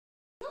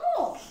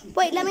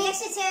Wait, let me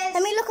Yes, it is.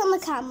 let me look on the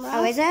camera.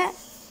 Oh, is it?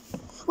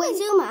 Wait,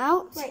 zoom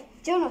out. Wait,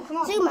 Jonah, come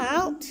on. Zoom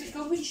out.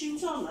 Go with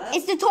shoes on there.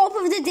 It's the top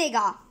of the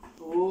digger.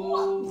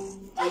 Oh,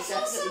 I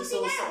definitely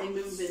saw something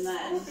moving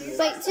there.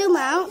 Wait, zoom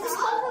out. The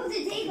top of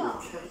the digger.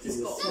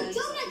 It's got So, legs.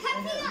 Jonah,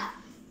 come here.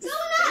 Go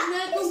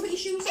Jonah! and put your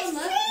shoes on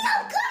there.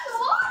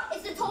 Come on!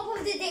 It's the top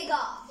of the digger.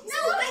 No,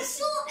 I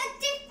saw a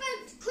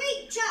different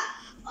creature.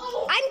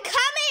 Oh. I'm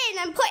coming.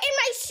 I'm putting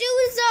my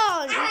shoes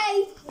on.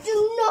 I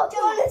do not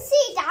want to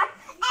see that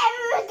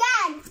ever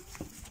again.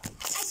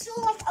 I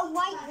saw like a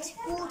white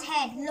bald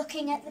head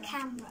looking at the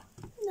camera.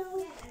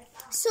 No.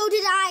 So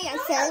did I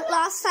think,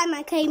 last time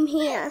I came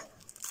here.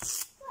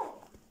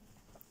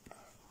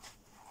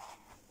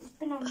 There's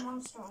been a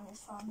monster on this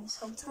farm this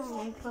whole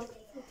time.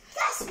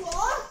 Guess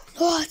what?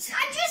 What?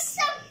 I just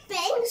some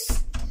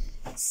things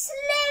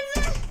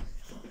slither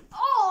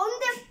on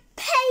the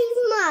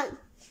pavement.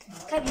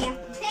 Come here.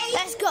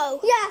 Let's go.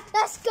 Yeah,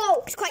 let's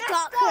go. It's quite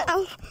Let's dark go.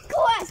 now. Go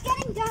on, it's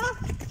getting dark.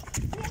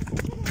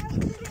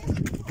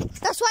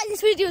 That's why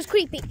this video is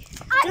creepy.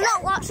 Do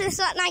not watch this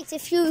at night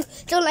if you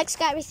don't like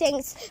scary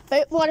things.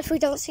 But what if we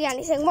don't see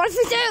anything? What if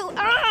we do?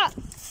 Ah!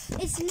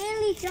 It's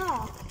nearly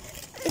dark.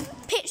 It's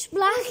pitch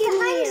black in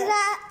Behind here.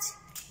 that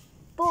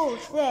board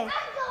there.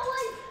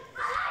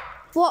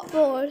 What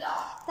board?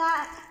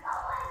 That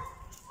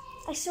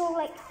I saw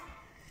like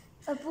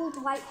a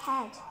bald white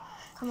head.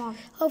 Come on.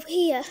 Over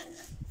here.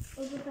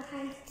 Over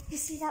behind. You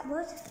see that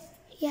wood?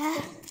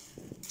 Yeah.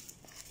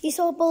 You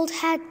saw a bald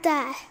head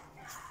there.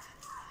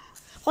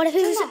 What if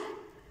it was...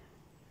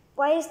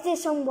 Why is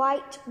this on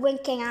white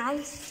winking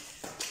eyes?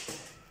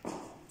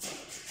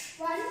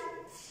 Run.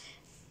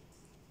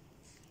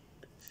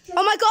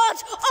 Oh my god!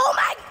 Oh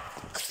my...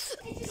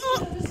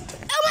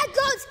 Oh my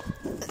god!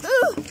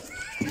 Ugh.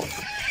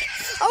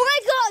 Oh my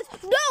god!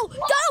 No!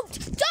 Don't!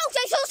 Don't!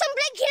 I saw some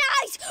blinking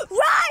eyes!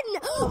 Run!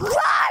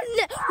 Run!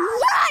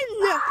 Run!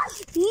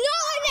 No,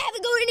 I'm never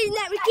going in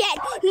there again!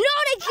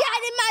 Not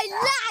again in my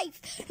life!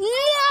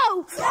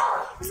 No!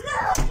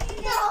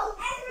 No.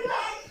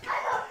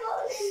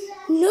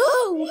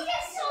 No! We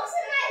just saw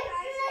some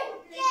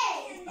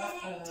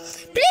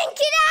blinking.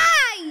 Blinking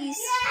eyes!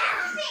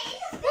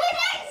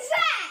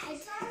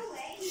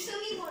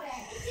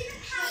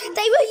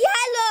 They were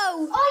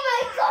yellow! Oh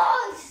my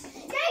god!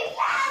 They're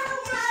yellow,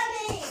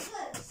 Mommy!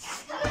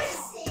 Come and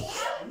see.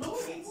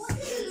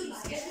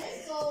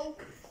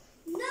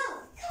 No,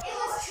 it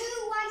was two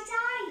white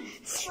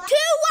eyes.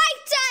 Two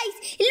white eyes!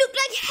 It looked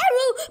like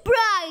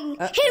Herobrine!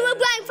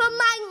 Herobrine from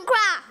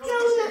Minecraft!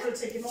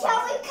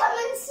 Shall we come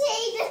and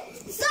see the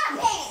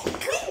zombie?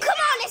 Come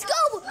on, let's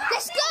go!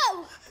 Let's go!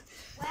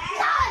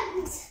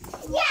 Guns!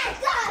 Yeah,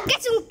 guns!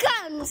 Get some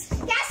guns!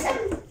 Get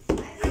some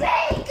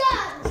great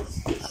guns!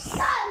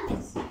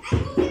 Guns! I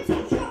will get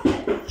some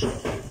chocolate.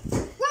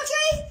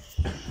 Rodri?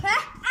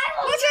 Huh?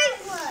 Rodri,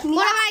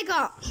 what have I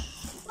got?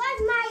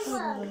 Where's my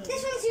one?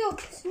 This one's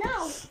yours. No,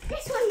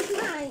 this one's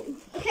mine.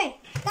 Okay,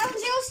 that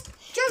one's yours.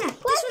 Jonah,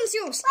 this one's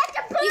yours. Where's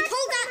the You bird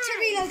pull that to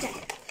mine? reload it.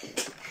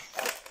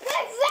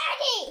 We're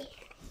ready!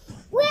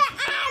 We're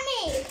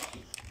army!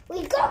 We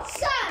got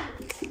some!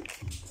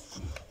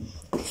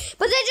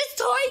 But they're just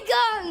toy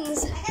guns!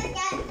 I gotta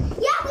get...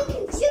 Yeah, we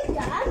can shoot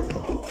them.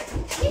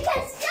 We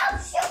can still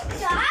shoot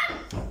them.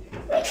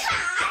 We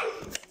can.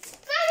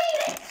 Mommy,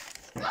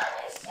 we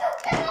gotta shoot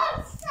the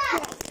monster.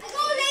 I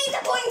got a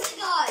laser pointer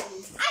gun.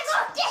 I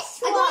got this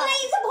one. I got a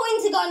laser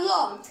pointer gun,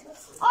 look.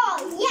 Oh,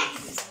 yes.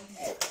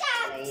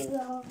 Daddy, I'm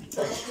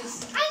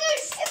gonna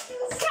shoot you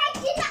right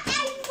in the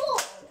eyeball.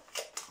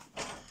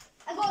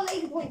 I got a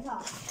laser pointer.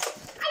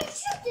 I'm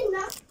shooting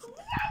them right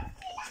in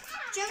the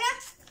eye. Jonah,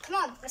 come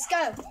on, let's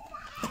go.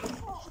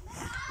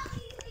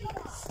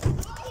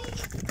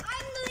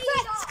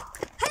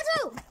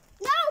 Huddle!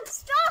 No,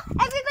 stop!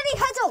 Everybody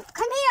huddle!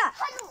 Come here!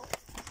 Huddle.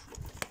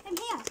 Come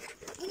here.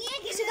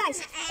 So guys,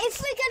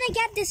 if we're gonna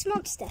get this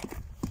monster,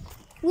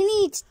 we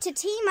need to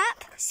team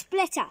up,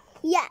 split up.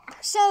 Yeah.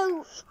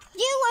 So,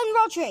 you and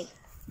Rodri.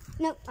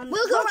 No,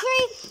 We'll go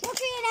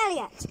Rodri and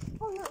Elliot.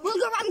 We'll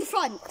go round the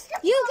front.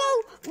 You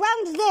go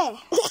round there.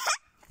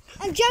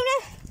 And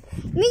Jonah,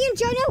 me and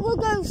Jonah will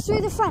go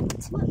through the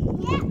front.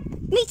 Yeah.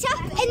 Meet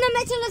up in the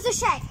middle of the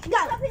shed. Go.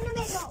 Up in the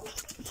middle.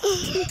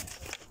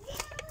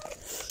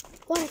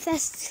 What if they're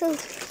still...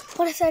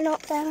 What if they're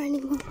not there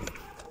anymore?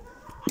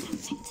 I don't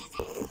think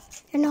they're there.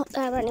 They're not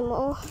there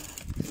anymore.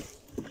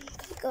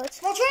 Good.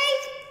 Rodri?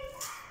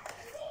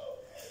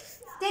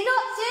 They're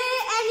not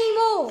there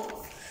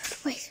anymore.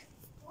 Wait.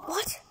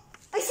 What?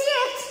 I see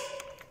it.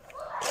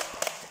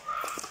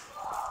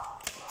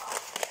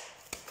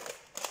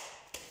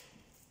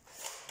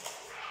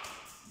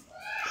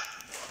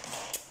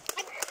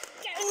 I'm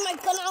getting my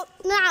gun out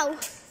now.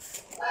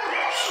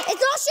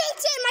 It's not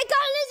shooting! My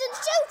gun isn't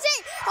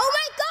shooting! Oh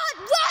my god!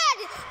 Run!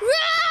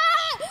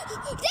 Run!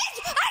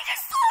 I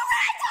just saw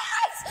red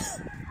eyes!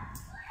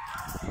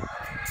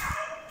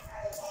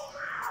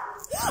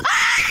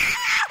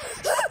 Ah!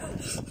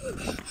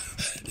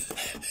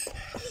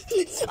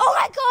 Oh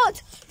my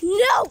god!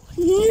 No!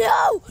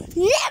 No!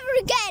 Never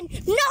again!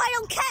 No, I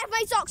don't care if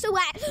my socks are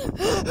wet!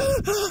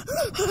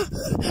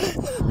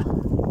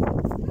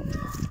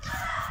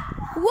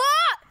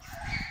 What?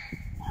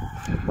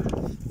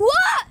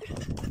 What?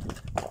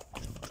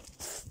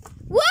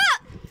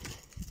 What?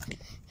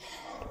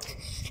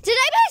 Did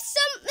I miss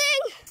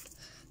something?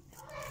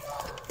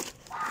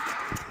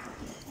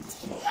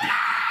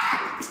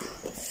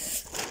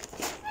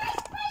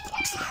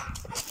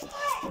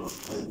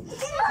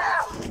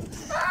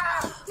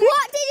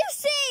 What did you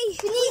see?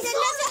 We need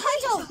another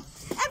huddle.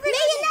 Me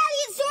and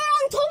Elliot saw it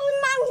on top of the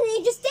mountain.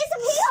 It just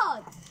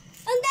disappeared.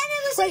 And then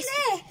it was Wait.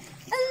 there.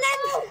 And then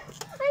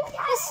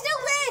it's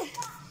still there.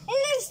 It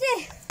lives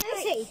there.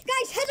 Let's see.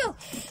 Guys, huddle.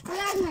 I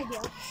have an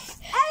idea.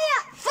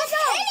 Elliot,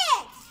 huddle. Hit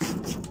it!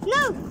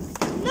 No.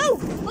 No.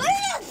 Why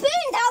did it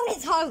burn down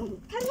his home?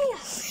 Come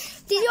here.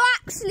 Did you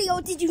actually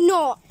or did you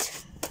not?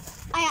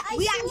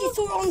 We actually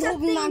saw it on top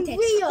of the mountain.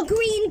 A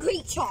green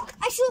creature.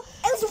 I saw.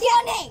 It was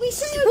running. We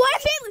saw it. What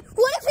if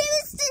it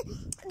was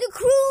the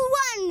cruel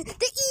one,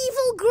 the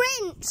evil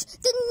Grinch,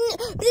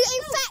 the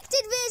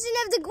infected version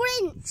of the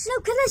Grinch? No,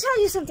 can I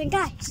tell you something,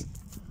 guys?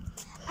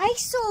 I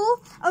saw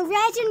a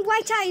red and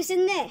white eyes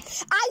in there.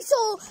 I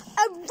saw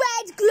a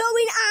red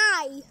glowing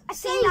eye. I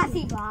see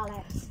nothing,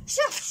 Alex.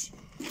 Shush.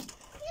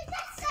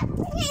 There's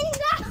something in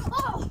there.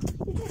 Oh,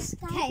 you just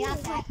got Okay, me.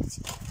 Alex.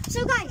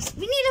 So, guys,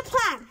 we need a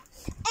plan.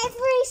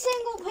 Every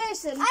single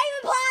person. I have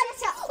a plan. I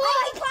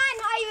have a plan.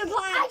 I have a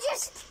plan. I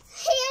just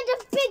heard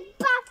a big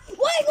bang.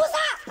 What was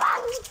that?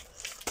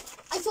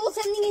 I saw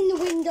something in the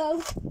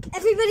window.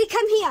 Everybody,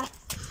 come here.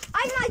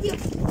 I have an idea.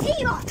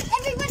 Team up.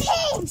 Everybody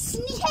in.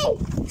 Sneak,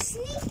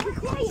 be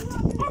quiet.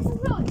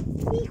 Everyone,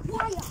 be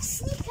quiet.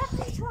 Sneak up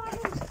into our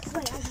room.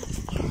 Wait,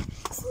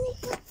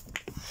 sneak up.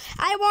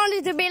 I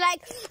wanted to be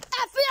like,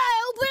 FBI,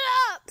 open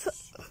up.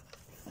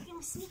 We're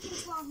gonna sneak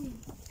into our room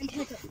and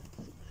hide it.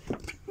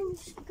 I'm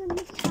just gonna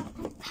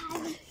have a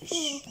pirate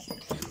here.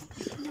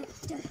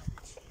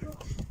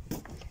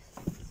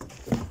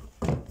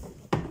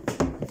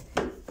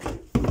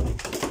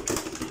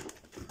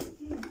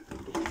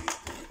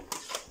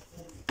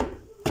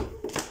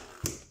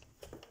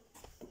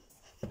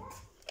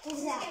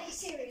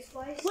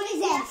 What is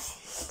this?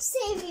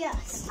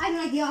 Serious. I have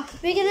an idea.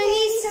 We're going to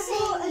need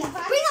some.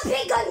 Bring a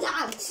big gun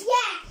out.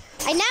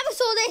 Yeah. I never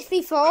saw this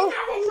before.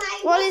 Having my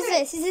What is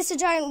this? Is this a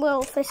giant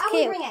wolf? It's I want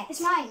cute. to bring it.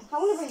 It's mine. I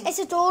want to bring it. It's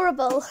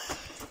adorable.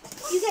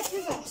 You get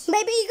through this.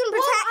 Maybe you can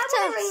protect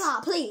us.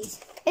 that, please.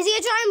 Is he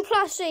a giant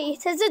plushie?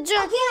 It's a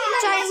giant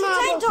Giant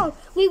marble. doll.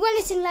 We won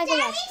it in Legoland.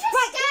 Daddy, just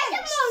scare the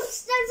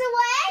monsters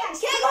away.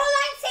 Can I go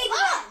lightsaber?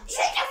 Oh,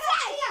 shoot the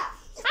flag.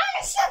 I'm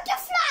gonna shoot the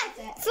flag.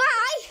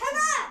 Fly? Come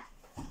on.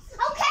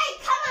 Okay,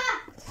 come on.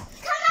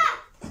 Come on.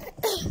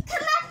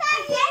 Come on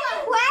back here.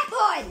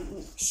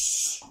 Weapon.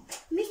 Shh.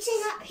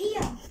 Meeting up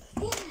here.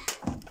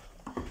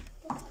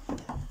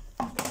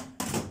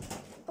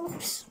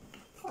 Oops.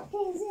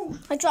 What is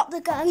it? I dropped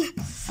the gun.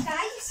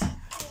 Guys,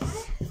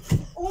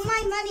 all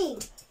my money.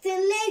 The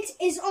lid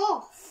is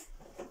off.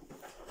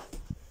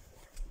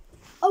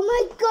 Oh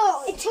my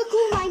god. It took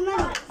all my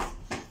money.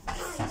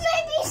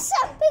 Maybe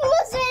something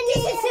was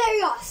in here.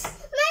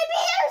 serious. Maybe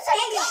it was a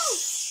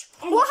ghost.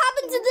 What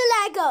happened to the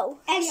Lego?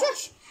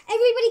 Shush.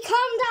 Everybody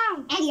calm down.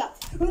 Elliot,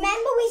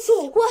 remember we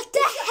saw What the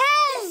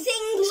hell?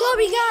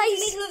 Sorry guys.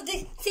 middle of the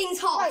thing's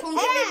heart. on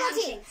the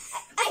Everybody, mountain.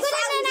 I've got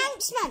an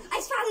announcement.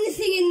 I found the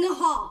thing in the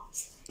heart.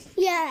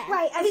 Yeah.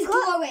 Right, I've It's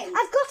got glowing. an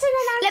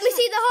announcement. Let me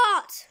see the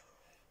heart.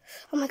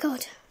 Oh my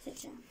god.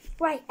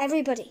 Right,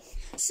 everybody.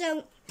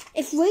 So,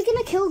 if we're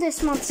gonna kill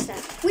this monster,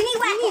 we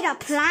need a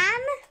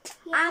plan,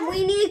 and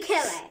we need to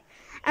kill it.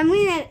 And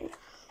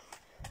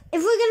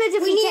if we're gonna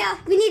defeat it,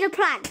 we need a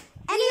plan.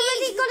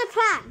 Anybody got a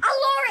plan? I'll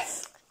lure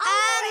it.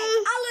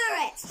 I'll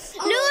lure it.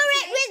 Lure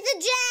it with the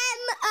gem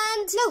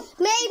and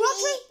maybe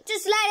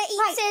just let it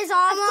eat his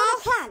arm I've got a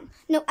off. plan.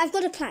 No, I've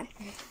got a plan.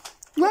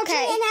 Roger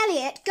Okay. and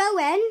Elliot, go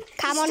in,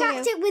 Come on,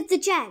 distract you. it with the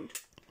gem.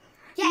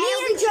 Yeah,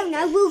 Me and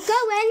Jonah will go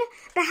in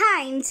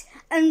behind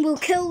and we'll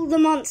kill the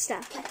monster.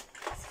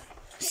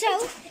 So,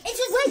 It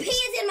just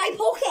appears in my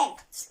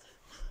pocket.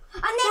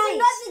 And there's Guys.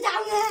 another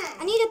down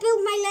there. I need to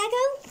build my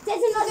Lego.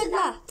 There's another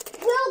there.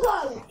 We'll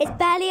go. It's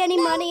barely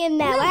any money in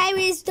there. Where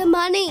is the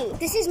money?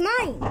 This is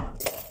mine.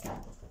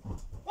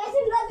 There's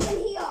another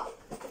in here.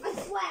 I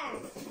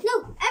swear. No,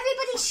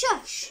 everybody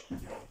shush.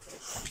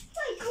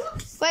 Wait,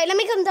 what's Wait, let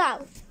me come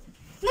down.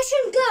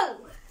 Mission go.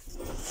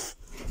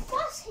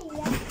 what's here?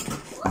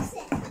 What's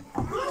it?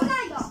 Come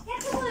on, guys. Get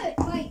to work.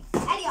 Wait,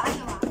 Elliot, I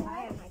know. I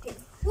have an idea.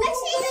 Let's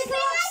see the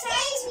thing I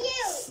gave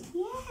you.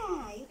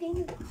 Yeah, you can.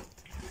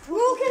 We're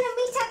all gonna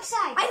meet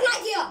outside. I have an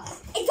idea.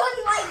 It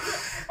doesn't like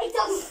it.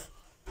 Doesn't.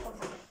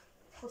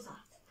 What's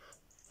that?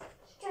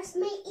 Just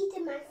me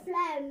eating my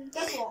phlegm.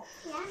 Guess what?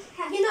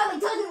 Yeah. You know it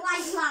doesn't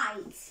like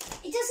light.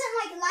 It doesn't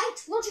like light.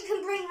 Roger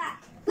can bring that.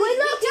 Wait,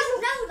 look,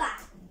 don't know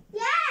that.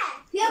 Yeah.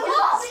 Yeah, No,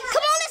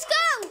 come on, let's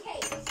go.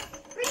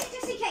 Bring it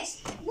just in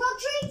case.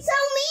 Roger, so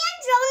me and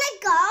Jonah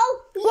go.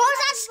 What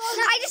was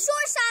that? I just saw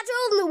a shadow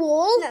on the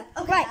wall. No.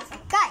 Okay,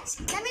 right, guys.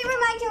 Let me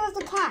remind you of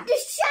the plan. The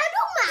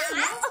Shadow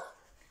Man.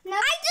 No.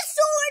 I just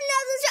saw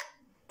another.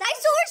 I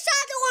saw a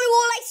shadow on the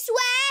wall. I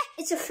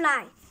It's a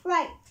fly.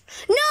 Right.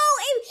 No,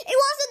 it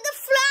wasn't the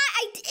fly.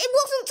 It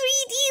wasn't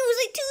 3D. It was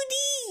like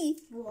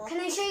 2D. Can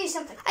I show you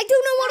something? I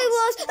don't know what it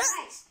was.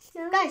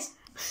 Guys,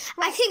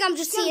 I think I'm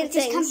just seeing just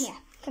things. come here.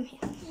 Come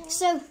here.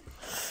 So,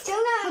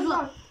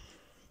 Jonah,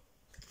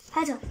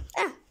 head on.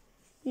 Ah.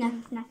 No.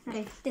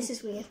 This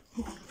is weird.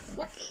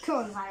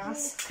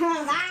 Coronavirus.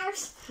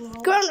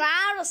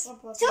 Coronavirus.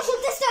 Social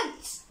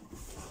distance.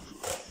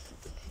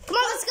 Come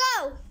on, let's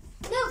go.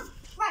 No.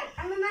 Right,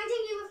 I'm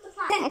reminding you of the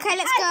plan. Okay,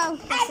 let's go.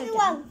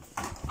 Everyone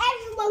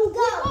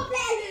go.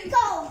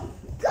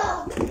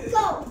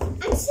 Go.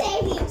 I'm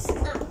serious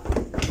now.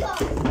 Go.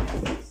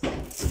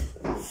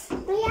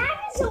 The air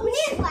is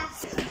only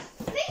left.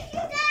 Thank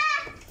you,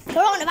 Dad.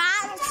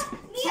 Coronavirus.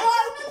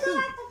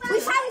 We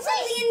found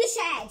something in the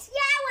shed.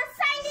 Yeah, we're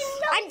finding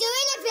I'm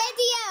doing a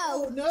video.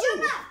 No.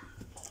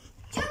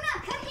 Jonah,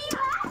 come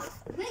here.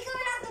 We're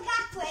going out the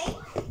back way.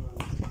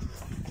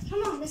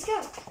 Come on, let's go.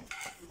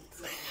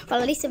 Well,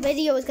 at least the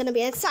video is going to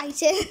be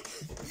exciting.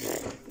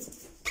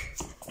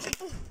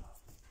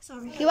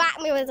 Sorry. You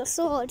whacked me with a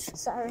sword.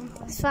 Sorry.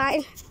 It's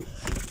fine.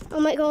 Oh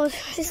my god,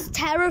 this is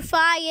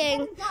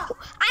terrifying.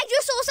 I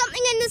just saw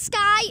something in the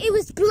sky. It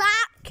was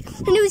black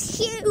and it was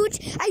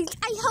huge. I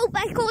hope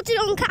I caught it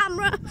on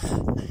camera.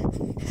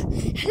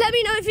 Let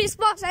me know if you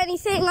spot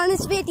anything on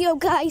this video,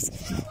 guys.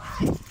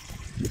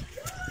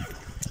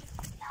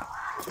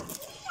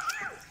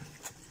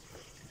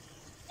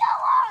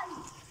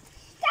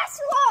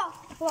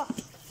 What?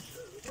 We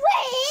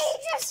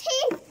just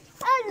heard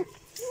we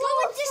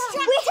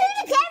heard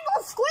a devil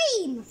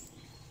scream.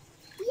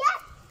 Yeah.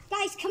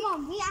 Guys, come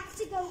on. We have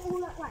to go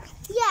all at once.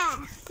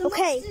 Yeah. The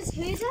Okay. monsters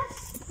heard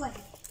us. Wait.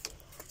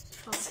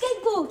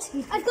 Skateboard.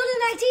 I've got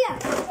an idea.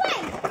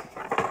 Wait.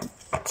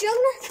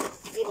 Jonah.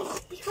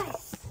 Be quiet.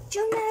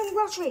 Jonah and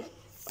Rodri.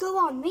 Go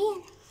on.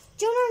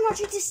 Jonah and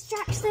Rodri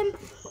distracts them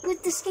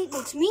with the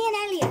skateboards. Me and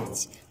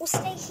Elliot will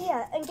stay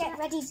here and get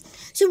ready.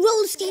 So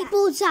roll the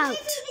skateboards out.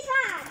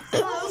 We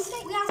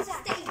have to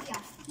stay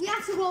here. We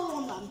have to roll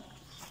on them.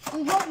 We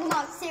roll them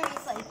out,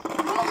 seriously.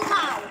 Roll them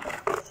out.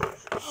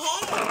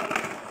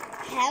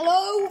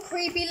 Hello,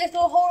 creepy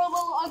little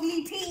horrible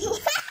ugly pea.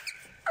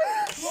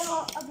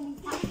 Little ugly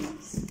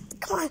peas.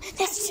 Come on,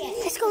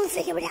 let's go and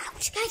figure it out.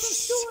 Guys, I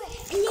saw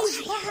it. And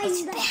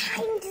it's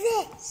behind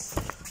this.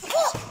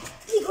 Oh,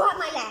 you grabbed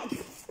my leg.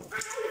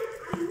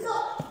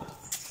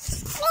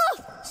 Oh,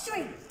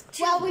 straight.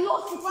 Well, we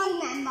lost a team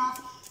member.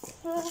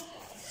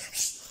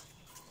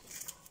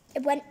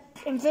 It went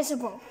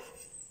Invisible.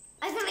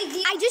 I have an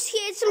idea. I just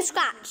heard some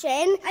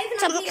scratching. I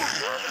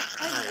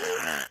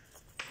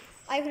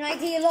have an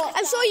idea. Look.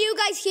 I'm sure you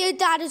guys heard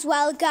that as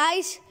well,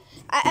 guys.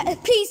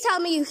 Please tell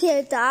me you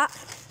heard that.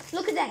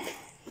 Look at that.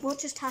 What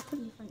just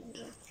happened in front of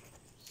you?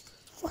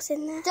 What's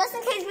in there? Just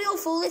in case we all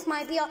fall, this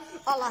might be our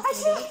last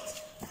video.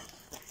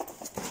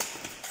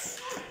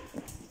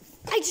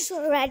 I just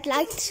saw a red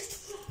light.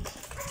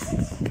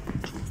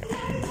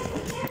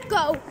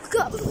 Go.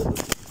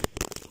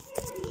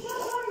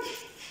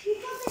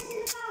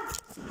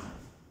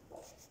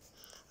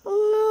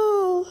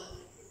 Oh no.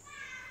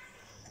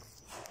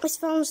 This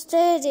phone's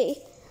dirty.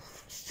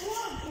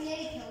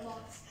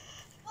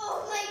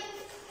 Oh my.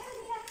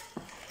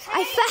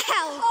 I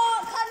fell. Oh,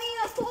 come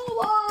here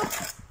forward.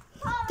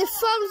 The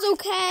phone's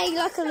okay,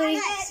 luckily.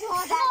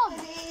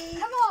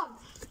 Come on.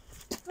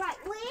 Right,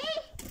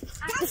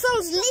 The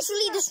phone's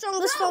literally the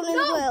strongest phone in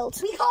the world.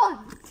 we can't.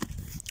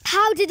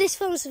 How did this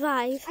phone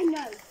survive? I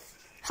know.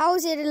 How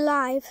is it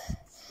alive?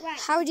 Right.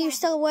 How do you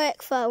still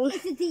work phone?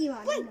 It's a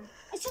D1. Wait.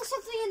 I saw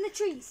something in the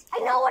trees. I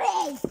know what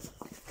it is.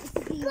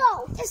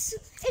 Go.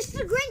 It's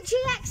the Grinchy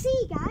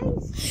XE,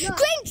 guys.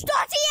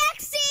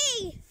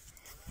 Grinch.exe!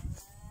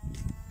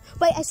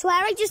 Wait, I swear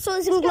I just saw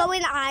some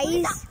glowing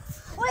eyes.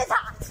 What is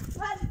that?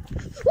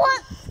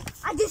 What?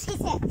 I just hit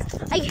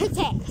it. I hit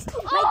it.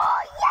 Oh,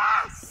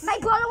 yes! My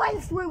brother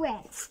went through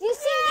it. You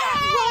see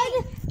that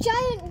one?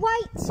 Giant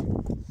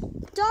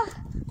white dot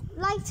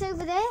light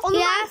over there? On the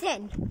Yeah.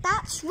 mountain.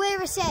 That's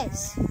where it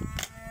is.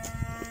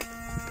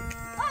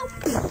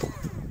 Oh.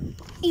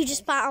 You just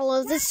spat all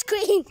over the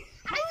screen.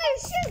 I'm going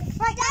to shoot.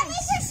 Right,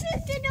 Daddy's just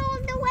shooting all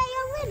the way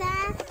over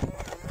there.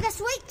 Let's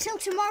wait till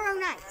tomorrow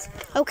night.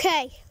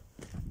 Okay.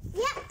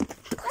 Yep.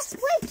 Let's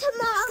wait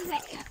tomorrow.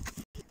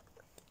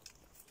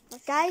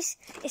 But guys,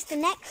 it's the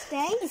next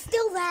day. It's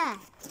still there.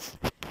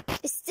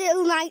 It's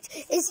still night.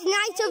 It's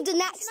night of the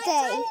next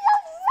day.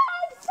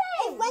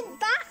 It went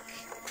back.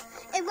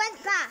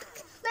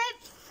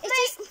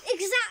 It's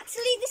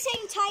exactly the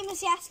same time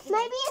as yesterday.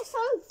 Maybe it's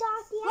on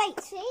Darky.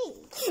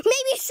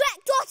 Maybe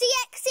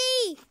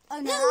Shrek.exe. Oh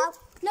no.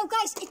 No,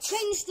 guys, it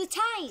changed the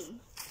time.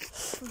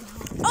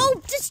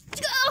 Oh, just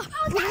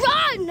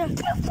run! You need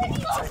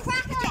to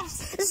practice.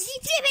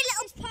 Stupid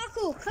little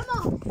Parkour, come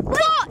on.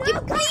 what? You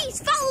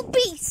please, foul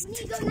beast. You need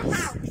to go in the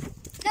house.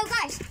 No,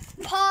 guys,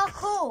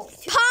 parkour.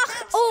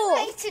 Parkour.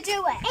 Way to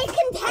do it. It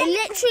can I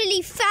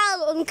literally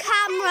fell on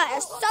camera.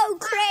 It's so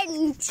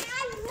cringe. I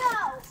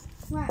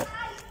know. Right.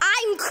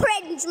 I'm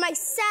cringe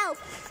myself.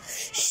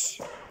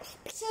 Shh.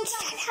 So,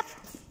 Shut up.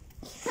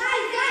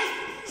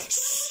 Guys.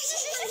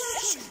 Shh.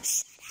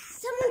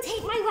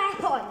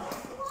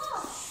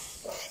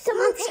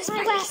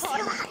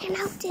 you're hanging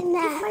out in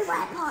there. My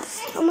weapon.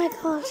 Oh my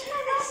god.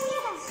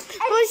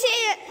 Oh, see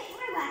it.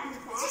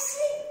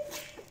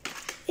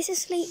 He's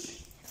asleep.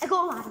 I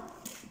got one.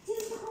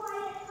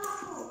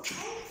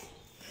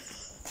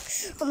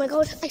 Oh my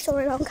god, I saw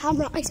it on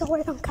camera. I saw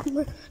it on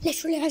camera.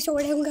 Literally, I saw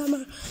it on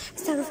camera.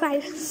 It's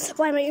terrifying.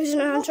 Why am I using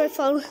an Android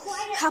phone?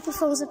 Apple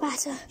phones are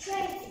better.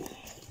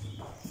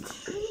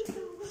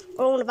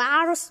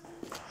 Coronavirus.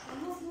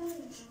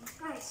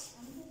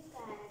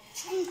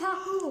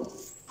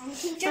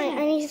 Right,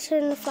 I need to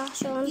turn the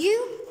flash on.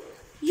 You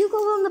go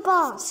on the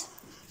bars.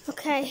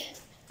 Okay.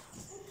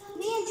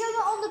 Me and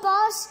Jonah on the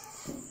bars.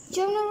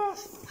 Jonah,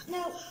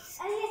 no,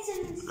 Elliot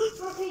and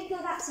Robbie go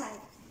that side.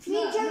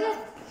 Me and Jonah.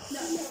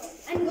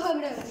 I'm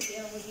coming over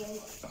here with you.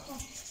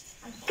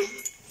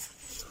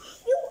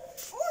 You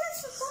always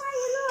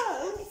fire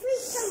alone. The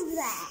freak's over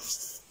there.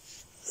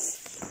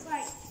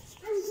 Right.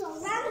 I'm so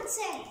round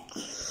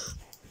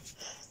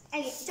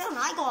Elliot, don't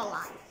I got a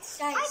light?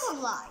 I got a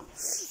light.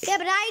 Yeah,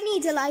 but I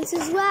need a light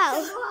as well.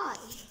 Why?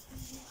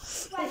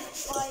 I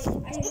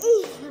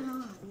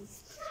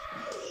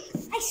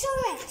saw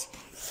it.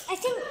 I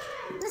think,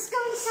 let's go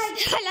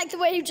inside. I like the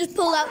way you just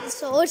pulled out the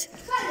sword.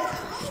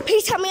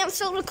 Please tell me I'm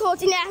still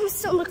recording. Yeah, I'm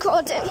still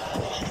recording.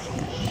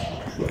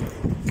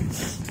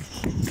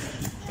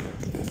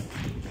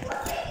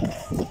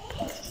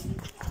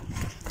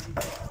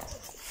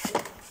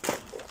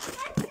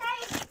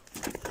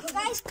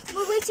 Guys,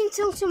 we're waiting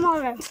till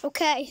tomorrow.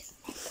 Okay.